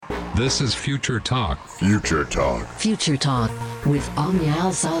This is Future Talk. Future Talk. Future Talk with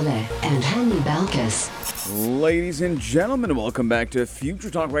Omnial Saleh and Hani Balkis. Ladies and gentlemen, welcome back to Future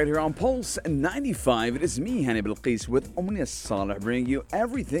Talk right here on Pulse 95. It is me, Hani Balkis, with Omnial Saleh, bringing you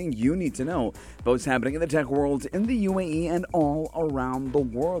everything you need to know about what's happening in the tech world, in the UAE, and all around the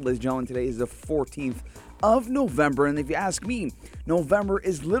world. Ladies and gentlemen, today is the 14th of November, and if you ask me, November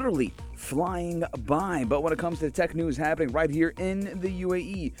is literally flying by. But when it comes to tech news happening right here in the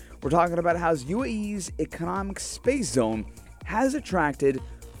UAE, we're talking about how UAE's economic space zone has attracted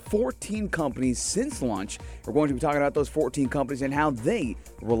 14 companies since launch. We're going to be talking about those 14 companies and how they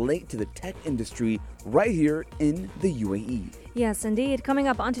relate to the tech industry right here in the UAE. Yes, indeed. Coming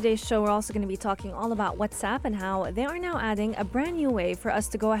up on today's show, we're also going to be talking all about WhatsApp and how they are now adding a brand new way for us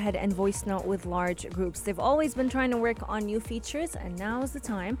to go ahead and voice note with large groups. They've always been trying to work on new features, and now is the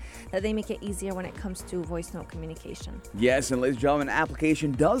time that they make it easier when it comes to voice note communication. Yes, and ladies and gentlemen, the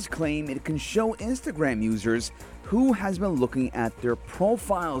application does claim it can show Instagram users who has been looking at their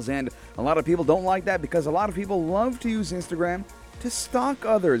profiles. And a lot of people don't like that because a lot of people love to use Instagram to stalk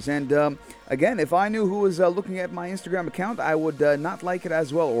others. And again, if I knew who was looking at my Instagram account, I would not like it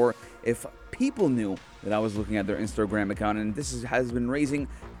as well. Or if people knew that I was looking at their Instagram account, and this has been raising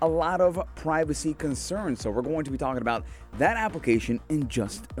a lot of privacy concerns. So we're going to be talking about that application in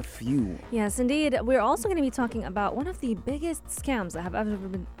just a few. Yes, indeed. We're also going to be talking about one of the biggest scams that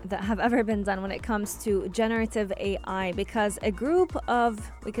have ever been done when it comes to generative AI, because a group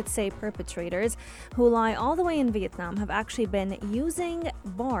of, we could say, perpetrators who lie all the way in Vietnam have actually been using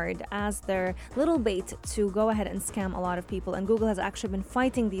Bard as their little bait to go ahead and scam a lot of people. And Google has actually been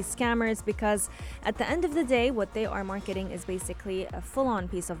fighting these scammers because at the end of the day, what they are marketing is basically a full-on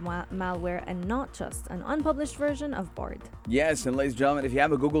piece of malware and not just an unpublished version of Bard. Yes, and ladies and gentlemen, if you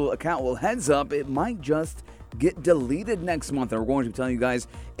have a Google account, well, heads up, it might just get deleted next month. And we're going to be telling you guys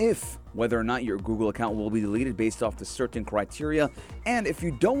whether or not your Google account will be deleted based off the certain criteria. And if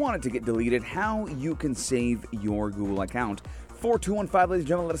you don't want it to get deleted, how you can save your Google account. 4215, ladies and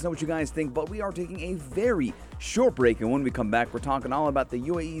gentlemen, let us know what you guys think. But we are taking a very short break, and when we come back, we're talking all about the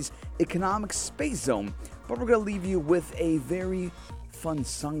UAE's economic space zone. But we're going to leave you with a very fun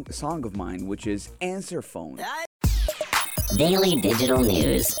song of mine, which is Answer Phone. Daily digital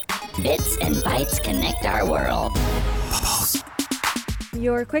news. Bits and bytes connect our world.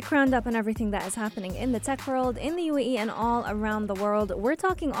 Your quick roundup on everything that is happening in the tech world, in the UAE, and all around the world. We're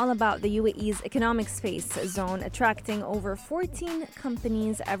talking all about the UAE's economic space zone, attracting over 14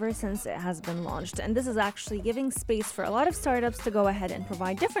 companies ever since it has been launched. And this is actually giving space for a lot of startups to go ahead and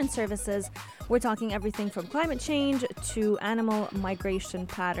provide different services. We're talking everything from climate change to animal migration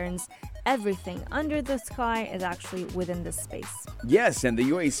patterns. Everything under the sky is actually within this space. Yes, and the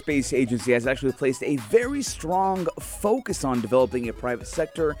UAE Space Agency has actually placed a very strong focus on developing a private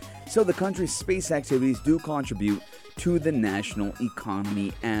sector, so the country's space activities do contribute to the national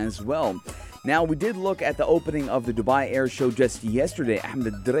economy as well. Now, we did look at the opening of the Dubai Air Show just yesterday.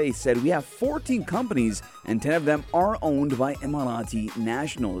 Ahmed Dray said we have 14 companies and 10 of them are owned by Emirati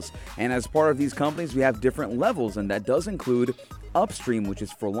nationals. And as part of these companies, we have different levels, and that does include upstream, which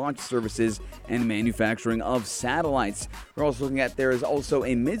is for launch services and manufacturing of satellites. We're also looking at there is also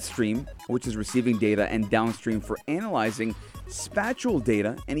a midstream, which is receiving data, and downstream for analyzing spatial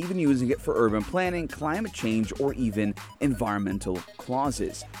data and even using it for urban planning, climate change, or even environmental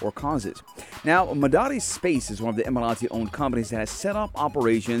causes. Now, Madari Space is one of the Emirati-owned companies that has set up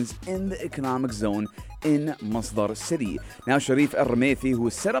operations in the economic zone in Masdar City. Now, Sharif Al-Ramethi, who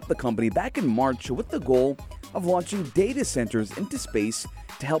set up the company back in March with the goal of launching data centers into space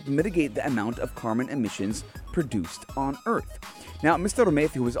to help mitigate the amount of carbon emissions produced on Earth. Now, Mr.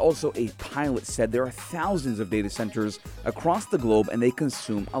 Ramethi, who is also a pilot, said there are thousands of data centers across the globe and they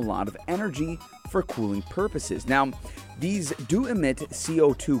consume a lot of energy for cooling purposes. Now, these do emit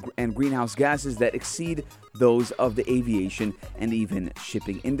CO2 and greenhouse gases that exceed those of the aviation and even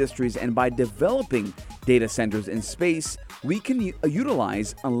shipping industries. And by developing data centers in space, we can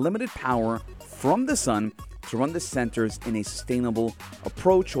utilize unlimited power from the sun to run the centers in a sustainable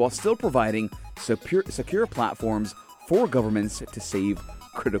approach while still providing secure platforms for governments to save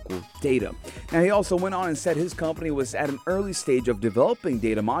critical data. Now, he also went on and said his company was at an early stage of developing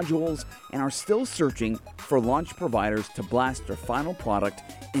data modules and are still searching for launch providers to blast their final product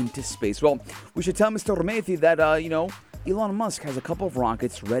into space. Well, we should tell Mr. Ramethi that, Elon Musk has a couple of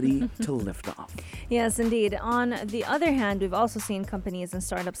rockets ready to lift off. Yes, indeed. On the other hand, we've also seen companies and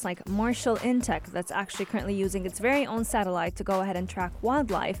startups like Marshall Intech that's actually currently using its very own satellite to go ahead and track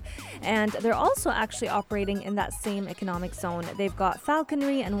wildlife. And they're also actually operating in that same economic zone. They've got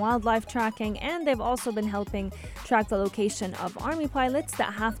falconry and wildlife tracking, and they've also been helping track the location of army pilots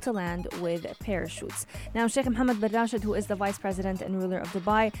that have to land with parachutes. Now, Sheikh Mohammed bin Rashid, who is the vice president and ruler of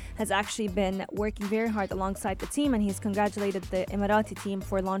Dubai, has actually been working very hard alongside the team, and he's congratulated the Emirati team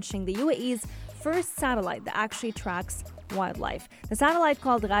for launching the UAE's first satellite that actually tracks wildlife. The satellite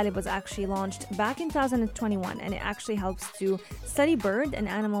called Ghalib was actually launched back in 2021, and it actually helps to study bird and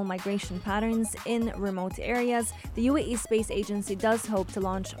animal migration patterns in remote areas. The UAE Space Agency does hope to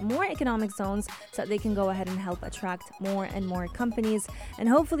launch more economic zones so that they can go ahead and help attract more and more companies. And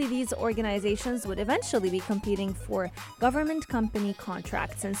hopefully these organizations would eventually be competing for government company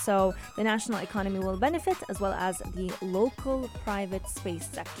contracts. And so the national economy will benefit, as well as the local private space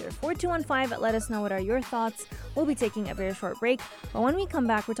sector. 4215, let us know what are your thoughts. We'll be taking a very short break, but when we come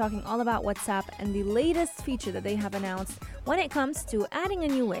back, we're talking all about WhatsApp and the latest feature that they have announced when it comes to adding a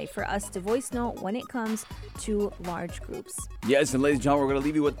new way for us to voice note when it comes to large groups. Yes, and ladies and gentlemen, we're going to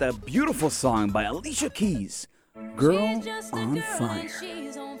leave you with the beautiful song by Alicia Keys, Girl on Fire.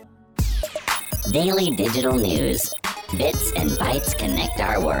 Daily digital news. Bits and bytes connect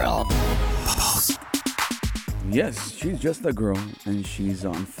our world. Yes, she's just a girl and she's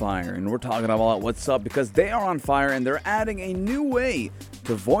on fire. And we're talking about what's up because they are on fire and they're adding a new way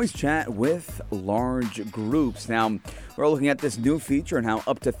to voice chat with large groups. Now, we're looking at this new feature and how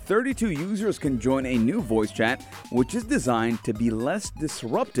up to 32 users can join a new voice chat, which is designed to be less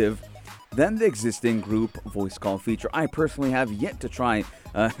disruptive than the existing group voice call feature. I personally have yet to try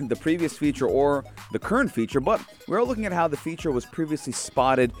the previous feature or the current feature, but we're looking at how the feature was previously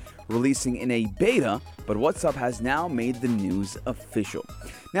spotted releasing in a beta, but WhatsApp has now made the news official.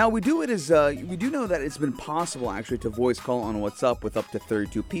 Now, we do know that it's been possible actually to voice call on WhatsApp with up to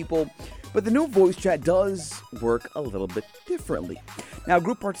 32 people, but the new voice chat does work a little bit differently. Now,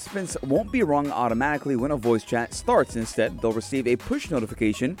 group participants won't be rung automatically when a voice chat starts. Instead, they'll receive a push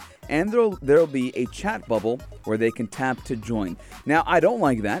notification and there'll be a chat bubble where they can tap to join. Now, I don't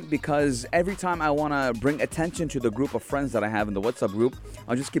like that because every time I want to bring attention to the group of friends that I have in the WhatsApp group,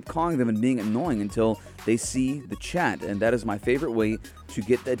 I'll just keep calling them and being annoying until they see the chat. And that is my favorite way to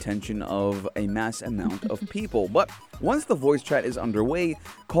get the attention of a mass amount of people. But once the voice chat is underway,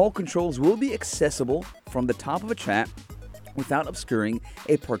 call controls will be accessible from the top of a chat without obscuring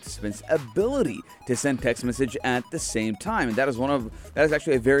a participant's ability to send text message at the same time. And that is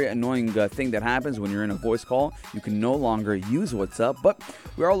actually a very annoying thing that happens when you're in a voice call. You can no longer use WhatsApp, but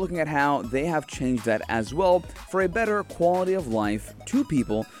we are looking at how they have changed that as well for a better quality of life to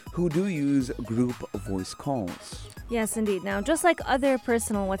people who do use group voice calls. Yes, indeed. Now, just like other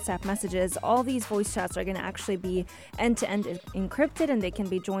personal WhatsApp messages, all these voice chats are going to actually be end-to-end encrypted, and they can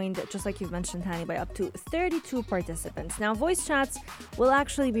be joined, just like you've mentioned, Hani, by up to 32 participants. Now, voice chats will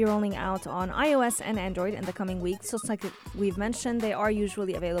actually be rolling out on iOS and Android in the coming weeks. Just like we've mentioned, they are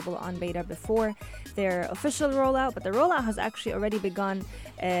usually available on beta before their official rollout, but the rollout has actually already begun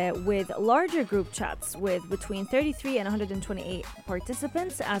with larger group chats with between 33 and 128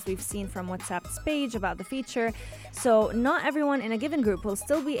 participants, as we've seen from WhatsApp's page about the feature. So not everyone in a given group will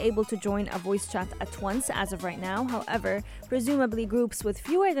still be able to join a voice chat at once as of right now. However, presumably groups with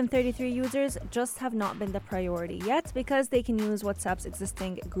fewer than 33 users just have not been the priority yet because they can use WhatsApp's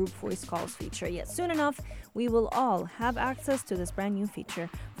existing group voice calls feature. Yet soon enough, we will all have access to this brand new feature.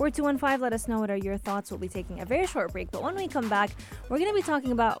 4215, let us know what are your thoughts. We'll be taking a very short break, but when we come back, we're going to be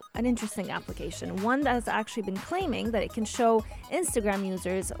talking about an interesting application, one that has actually been claiming that it can show Instagram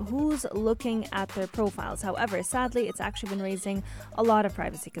users who's looking at their profiles. However, sadly, it's actually been raising a lot of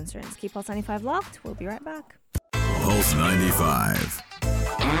privacy concerns. Keep Pulse 95 locked. We'll be right back. Pulse 95.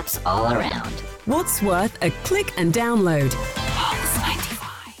 Apps all around. What's worth a click and download?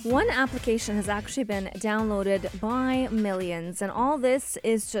 One application has actually been downloaded by millions, and all this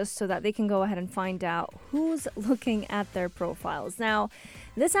is just so that they can go ahead and find out who's looking at their profiles. Now,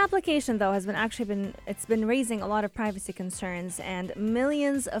 this application, though, it's been raising a lot of privacy concerns, and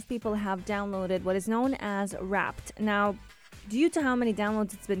millions of people have downloaded what is known as Wrapped. Now, due to how many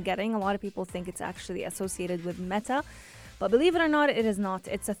downloads it's been getting, a lot of people think it's actually associated with Meta. But believe it or not, it is not.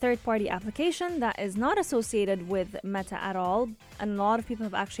 It's a third-party application that is not associated with Meta at all. And a lot of people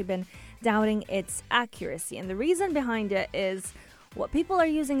have actually been doubting its accuracy. And the reason behind it is, What people are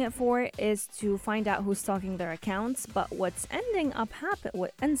using it for is to find out who's stalking their accounts, but what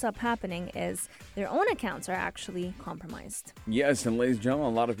ends up happening is their own accounts are actually compromised. Yes, and ladies and gentlemen,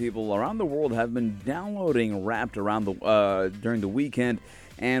 a lot of people around the world have been downloading Wrapped during the weekend,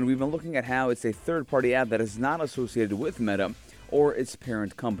 and we've been looking at how it's a third-party app that is not associated with Meta or its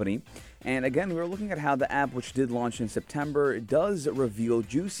parent company. And again, we were looking at how the app, which did launch in September, does reveal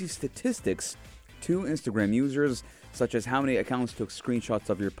juicy statistics to Instagram users, such as how many accounts took screenshots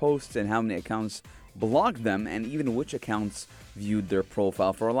of your posts and how many accounts blocked them, and even which accounts viewed their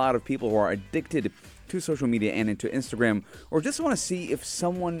profile. For a lot of people who are addicted to social media and into Instagram, or just want to see if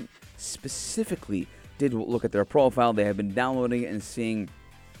someone specifically did look at their profile, they have been downloading it and seeing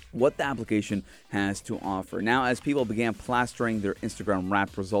what the application has to offer. Now, as people began plastering their Instagram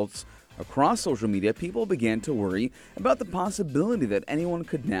Wrapped results across social media, people began to worry about the possibility that anyone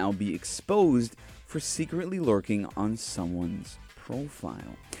could now be exposed for secretly lurking on someone's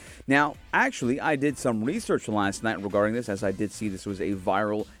profile. Now, actually, I did some research last night regarding this, as I did see this was a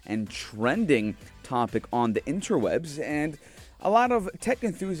viral and trending topic on the interwebs, and a lot of tech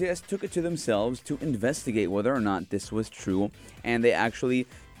enthusiasts took it to themselves to investigate whether or not this was true, and they actually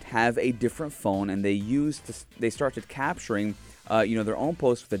have a different phone, and they started capturing their own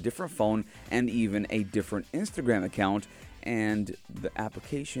posts with a different phone and even a different Instagram account, and the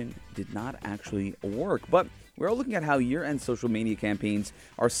application did not actually work. But we're looking at how year-end social media campaigns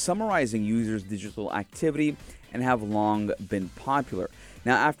are summarizing users' digital activity and have long been popular.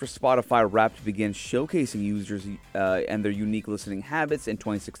 Now, after Spotify Wrapped began showcasing users and their unique listening habits in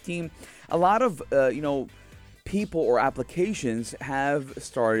 2016, a lot of people or applications have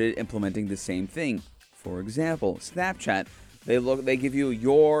started implementing the same thing. For example, Snapchat. They give you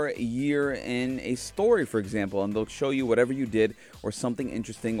your year in a story, for example, and they'll show you whatever you did or something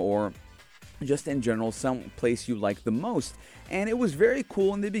interesting or just in general some place you like the most. And it was very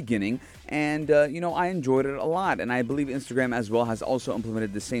cool in the beginning, and I enjoyed it a lot. And I believe Instagram as well has also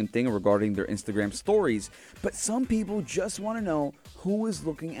implemented the same thing regarding their Instagram stories. But some people just want to know who is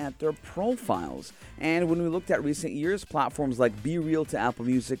looking at their profiles. And when we looked at recent years, platforms like Be Real to Apple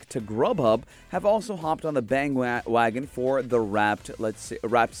Music to Grubhub have also hopped on the bandwagon for the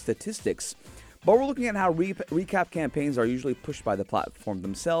Wrapped statistics. But we're looking at how recap campaigns are usually pushed by the platform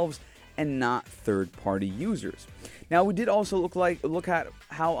themselves and not third-party users. Now, we did also look at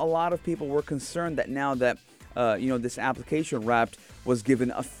how a lot of people were concerned that now that this application Wrapped was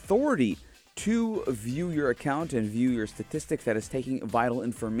given authority to view your account and view your statistics, that is taking vital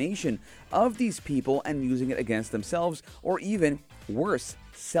information of these people and using it against themselves, or even worse,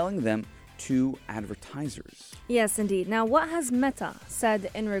 selling them to advertisers. Yes, indeed. Now, what has Meta said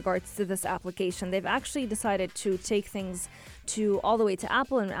in regards to this application? They've actually decided to take things all the way to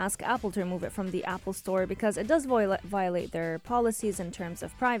Apple and ask Apple to remove it from the Apple Store, because it does violate their policies in terms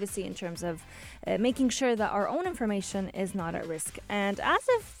of privacy, in terms of making sure that our own information is not at risk. And as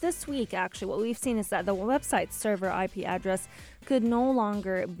of this week, actually, what we've seen is that the website's server IP address could no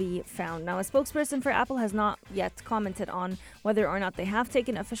longer be found. Now, a spokesperson for Apple has not yet commented on whether or not they have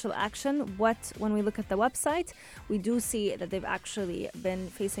taken official action. When we look at the website, we do see that they've actually been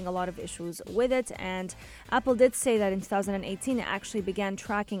facing a lot of issues with it. And Apple did say that in 2018, it actually began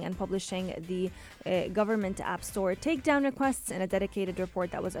tracking and publishing the government App Store takedown requests in a dedicated report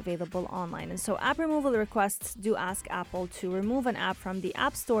that was available online. And so app removal requests do ask Apple to remove an app from the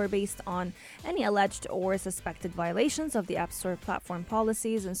App Store based on any alleged or suspected violations of the App Store platform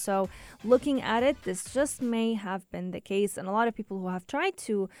policies. And so looking at it, this just may have been the case. And a lot of people who have tried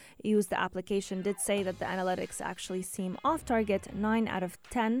to use the application did say that the analytics actually seem off target. 9 out of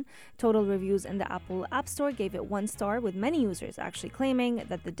 10 total reviews in the Apple App Store gave it 1 star, with many users actually claiming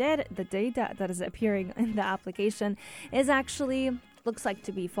that the data that is appearing in the application is actually looks like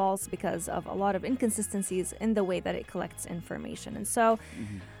to be false because of a lot of inconsistencies in the way that it collects information. And so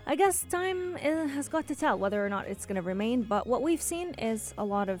I guess time has got to tell whether or not it's going to remain. But what we've seen is in a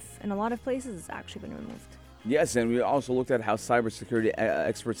lot of places it's actually been removed. Yes, and we also looked at how cybersecurity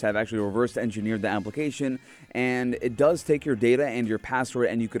experts have actually reverse engineered the application, and it does take your data and your password,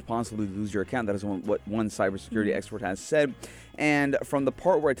 and you could possibly lose your account. That is what one cybersecurity expert has said. And from the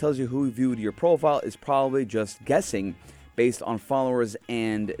part where it tells you who viewed your profile is probably just guessing based on followers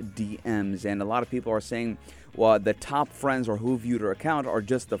and DMs. And a lot of people are saying, well, the top friends or who viewed your account are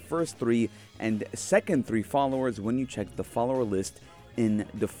just the first 3 and second 3 followers when you check the follower list in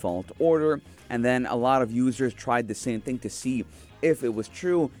default order. And then a lot of users tried the same thing to see if it was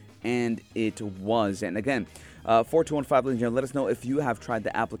true, and it was. And again, 4215, let us know if you have tried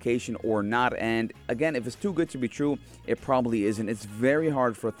the application or not. And again, if it's too good to be true, it probably isn't. It's very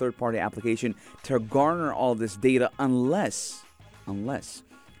hard for a third-party application to garner all this data unless unless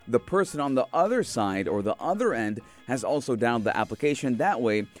the person on the other side or the other end has also downloaded the application. That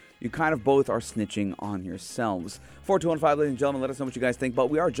way, you kind of both are snitching on yourselves. 4215, ladies and gentlemen, let us know what you guys think. But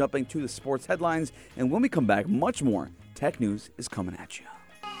we are jumping to the sports headlines. And when we come back, much more tech news is coming at you.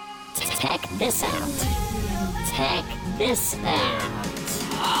 Check this out. Check this out.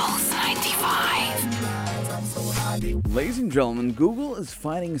 Pulse 95. Ladies and gentlemen, Google is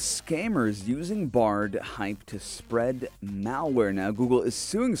fighting scammers using Bard hype to spread malware. Now, Google is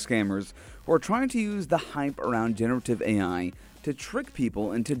suing scammers who are trying to use the hype around generative AI to trick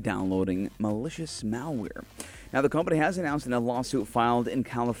people into downloading malicious malware. Now, the company has announced in a lawsuit filed in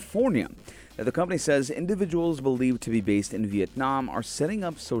California that the company says individuals believed to be based in Vietnam are setting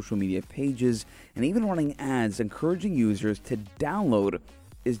up social media pages and even running ads encouraging users to download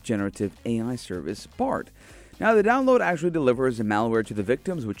its generative AI service, Bard. Now, the download actually delivers malware to the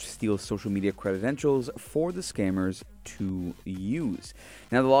victims, which steals social media credentials for the scammers to use.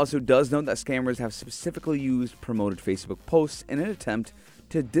 Now, the lawsuit does note that scammers have specifically used promoted Facebook posts in an attempt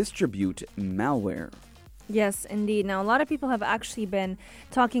to distribute malware. Yes, indeed. Now, a lot of people have actually been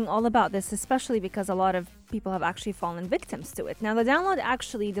talking all about this, especially because a lot of people have actually fallen victims to it. Now, the download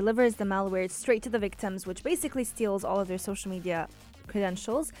actually delivers the malware straight to the victims, which basically steals all of their social media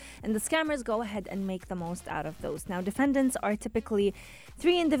credentials, and the scammers go ahead and make the most out of those. Now, defendants are typically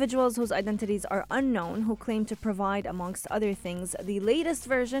 3 individuals whose identities are unknown who claim to provide, amongst other things, the latest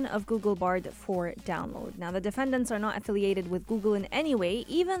version of Google Bard for download. Now, the defendants are not affiliated with Google in any way,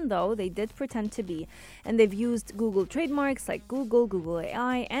 even though they did pretend to be, and they've used Google trademarks like Google, Google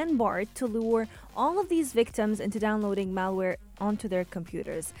AI, and Bard to lure all of these victims into downloading malware onto their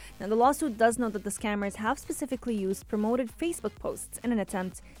computers. Now, the lawsuit does note that the scammers have specifically used promoted Facebook posts in an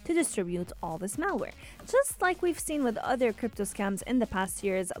attempt to distribute all this malware. Just like we've seen with other crypto scams in the past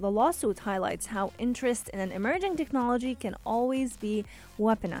years, the lawsuit highlights how interest in an emerging technology can always be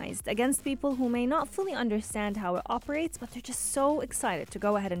weaponized against people who may not fully understand how it operates, but they're just so excited to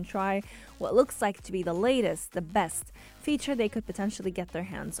go ahead and try what looks like to be the latest, the best feature they could potentially get their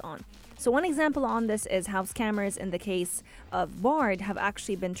hands on. So one example on this is how scammers in the case of Bard have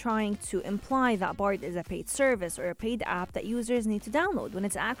actually been trying to imply that Bard is a paid service or a paid app that users need to download when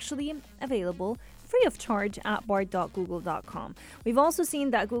it's actually available free of charge at bard.google.com. We've also seen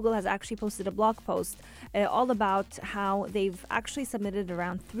that Google has actually posted a blog post all about how they've actually submitted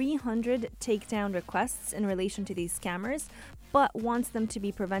around 300 takedown requests in relation to these scammers, but wants them to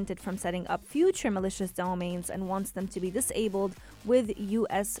be prevented from setting up future malicious domains and wants them to be disabled with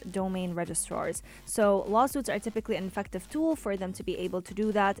U.S. domain registrars. So lawsuits are typically an effective tool for them to be able to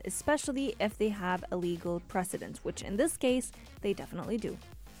do that, especially if they have a legal precedent, which in this case, they definitely do.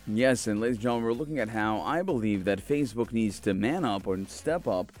 Yes, and ladies and gentlemen, we're looking at how I believe that Facebook needs to man up or step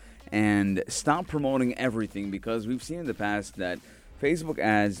up and stop promoting everything, because we've seen in the past that Facebook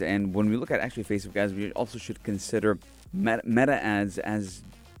ads, and when we look at actually Facebook ads, we also should consider Meta ads as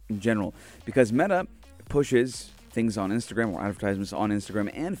in general, because Meta pushes things on Instagram or advertisements on Instagram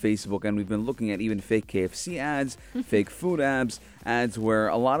and Facebook, and we've been looking at even fake KFC ads, fake food ads where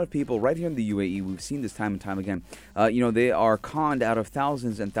a lot of people right here in the UAE, we've seen this time and time again, they are conned out of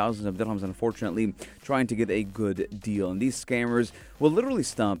thousands and thousands of dirhams, unfortunately, trying to get a good deal. And these scammers will literally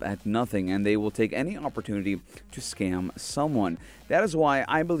stop at nothing, and they will take any opportunity to scam someone. That is why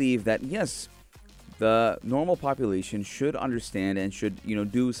I believe that, yes, the normal population should understand and should,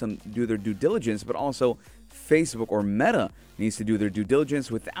 do their due diligence, but also Facebook or Meta needs to do their due diligence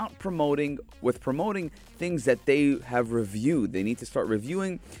without promoting things that they have reviewed. They need to start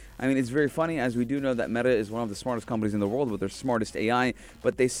reviewing. I mean, it's very funny, as we do know that Meta is one of the smartest companies in the world with their smartest AI,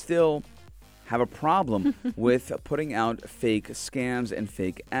 but they still have a problem with putting out fake scams and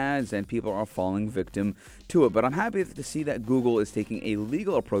fake ads, and people are falling victim to it. But I'm happy to see that Google is taking a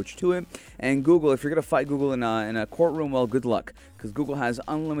legal approach to it. And Google, if you're going to fight Google in a courtroom, well, good luck, because Google has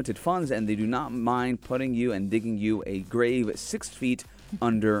unlimited funds and they do not mind putting you and digging you a grave 6 feet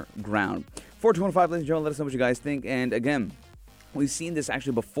underground. 4215, ladies and gentlemen, let us know what you guys think. And again, we've seen this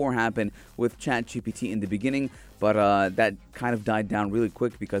actually before happen with ChatGPT in the beginning, but that kind of died down really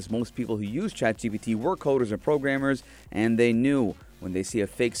quick because most people who use ChatGPT were coders and programmers, and they knew when they see a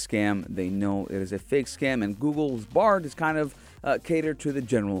fake scam, they know it is a fake scam, and Google's Bard is kind of catered to the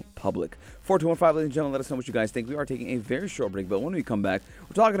general public. 4215, ladies and gentlemen, let us know what you guys think. We are taking a very short break, but when we come back,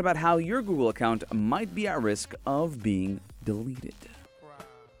 we're talking about how your Google account might be at risk of being deleted.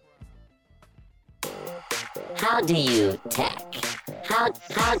 How do you tech? How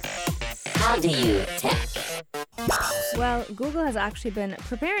do you tech? Well, Google has actually been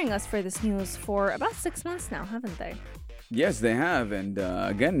preparing us for this news for about 6 months now, haven't they? Yes, they have. And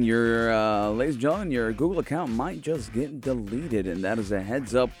again, ladies and gentlemen, your Google account might just get deleted. And that is a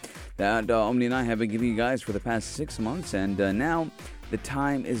heads up that Omni and I have been giving you guys for the past 6 months. And now the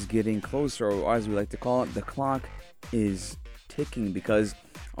time is getting closer, or as we like to call it, the clock is ticking, because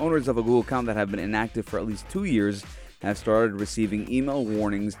owners of a Google account that have been inactive for at least 2 years have started receiving email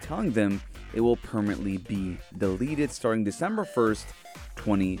warnings telling them it will permanently be deleted starting December 1st,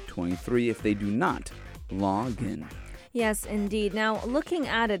 2023 if they do not log in. Yes, indeed. Now, looking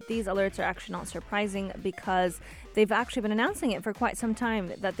at it, these alerts are actually not surprising because they've actually been announcing it for quite some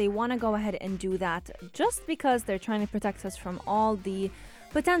time that they want to go ahead and do that just because they're trying to protect us from all the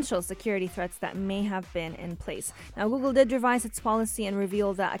potential security threats that may have been in place. Now, Google did revise its policy and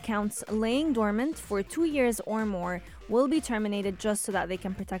reveal that accounts laying dormant for 2 years or more will be terminated just so that they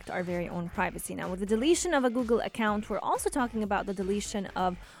can protect our very own privacy. Now, with the deletion of a Google account, we're also talking about the deletion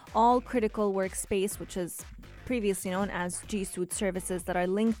of all critical workspace, which is previously known as G Suite services that are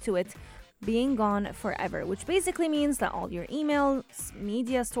linked to it, being gone forever, which basically means that all your emails,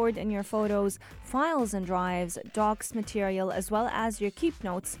 media stored in your photos, files and drives, docs material, as well as your keep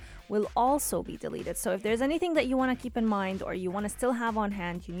notes will also be deleted. So if there's anything that you want to keep in mind or you want to still have on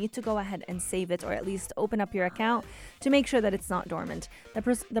hand, you need to go ahead and save it, or at least open up your account to make sure that it's not dormant.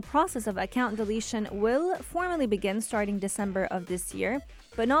 The process of account deletion will formally begin starting December of this year,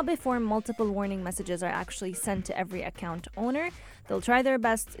 but not before multiple warning messages are actually sent to every account owner. They'll try their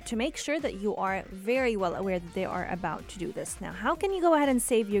best to make sure that you are very well aware that they are about to do this. Now, how can you go ahead and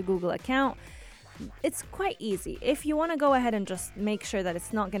save your Google account? It's quite easy. If you want to go ahead and just make sure that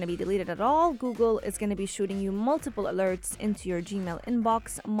it's not going to be deleted at all, Google is going to be shooting you multiple alerts into your Gmail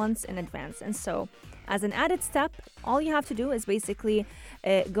inbox months in advance. And so, as an added step, all you have to do is basically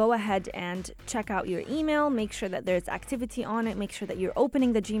go ahead and check out your email, make sure that there's activity on it, make sure that you're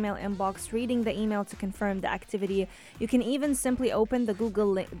opening the Gmail inbox, reading the email to confirm the activity. You can even simply open the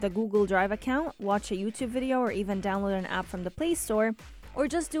Google Drive account, watch a YouTube video, or even download an app from the Play Store, or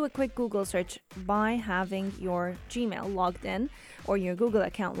just do a quick Google search by having your Gmail logged in or your Google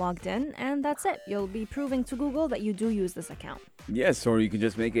account logged in, and that's it. You'll be proving to Google that you do use this account. Yes, or you can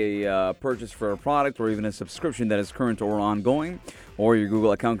just make a purchase for a product or even a subscription that is current or ongoing, or your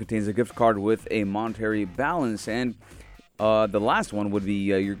Google account contains a gift card with a monetary balance. And the last one would be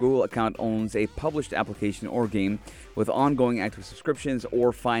your Google account owns a published application or game with ongoing active subscriptions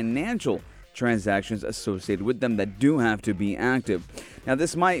or financial transactions associated with them that do have to be active. Now,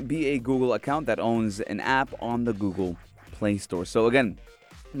 this might be a Google account that owns an app on the Google Play Store. So again,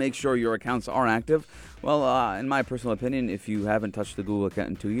 make sure your accounts are active. Well, in my personal opinion, if you haven't touched the Google account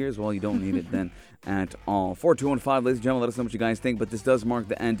in 2 years, well, you don't need it then at all. 4215, ladies and gentlemen, let us know what you guys think. But this does mark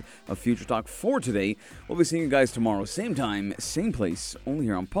the end of Future Talk for today. We'll be seeing you guys tomorrow, same time, same place, only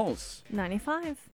here on Pulse 95.